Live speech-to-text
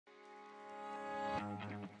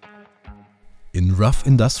In rough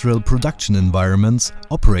industrial production environments,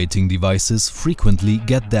 operating devices frequently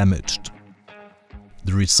get damaged.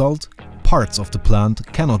 The result? Parts of the plant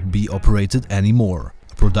cannot be operated anymore.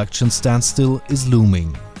 A production standstill is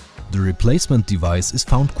looming. The replacement device is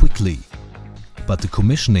found quickly, but the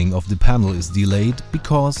commissioning of the panel is delayed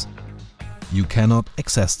because you cannot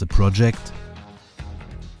access the project,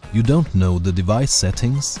 you don't know the device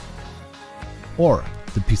settings, or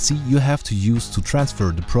the PC you have to use to transfer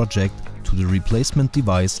the project to the replacement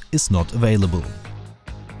device is not available.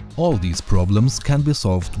 All these problems can be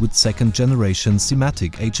solved with second-generation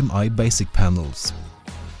SIMATIC HMI basic panels.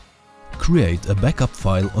 Create a backup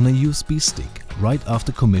file on a USB stick right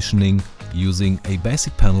after commissioning using a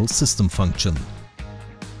basic panel system function.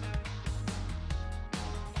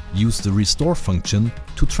 Use the restore function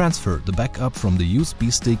to transfer the backup from the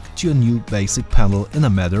USB stick to a new basic panel in a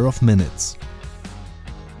matter of minutes.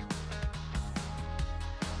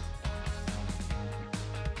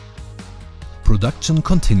 Production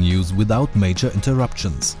continues without major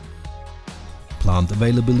interruptions. Plant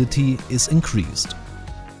availability is increased.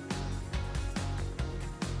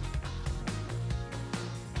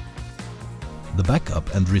 The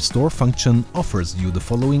backup and restore function offers you the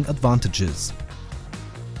following advantages: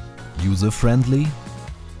 user-friendly,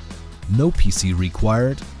 no PC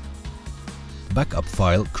required, backup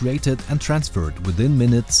file created and transferred within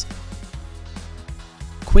minutes,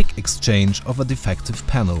 quick exchange of a defective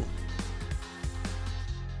panel.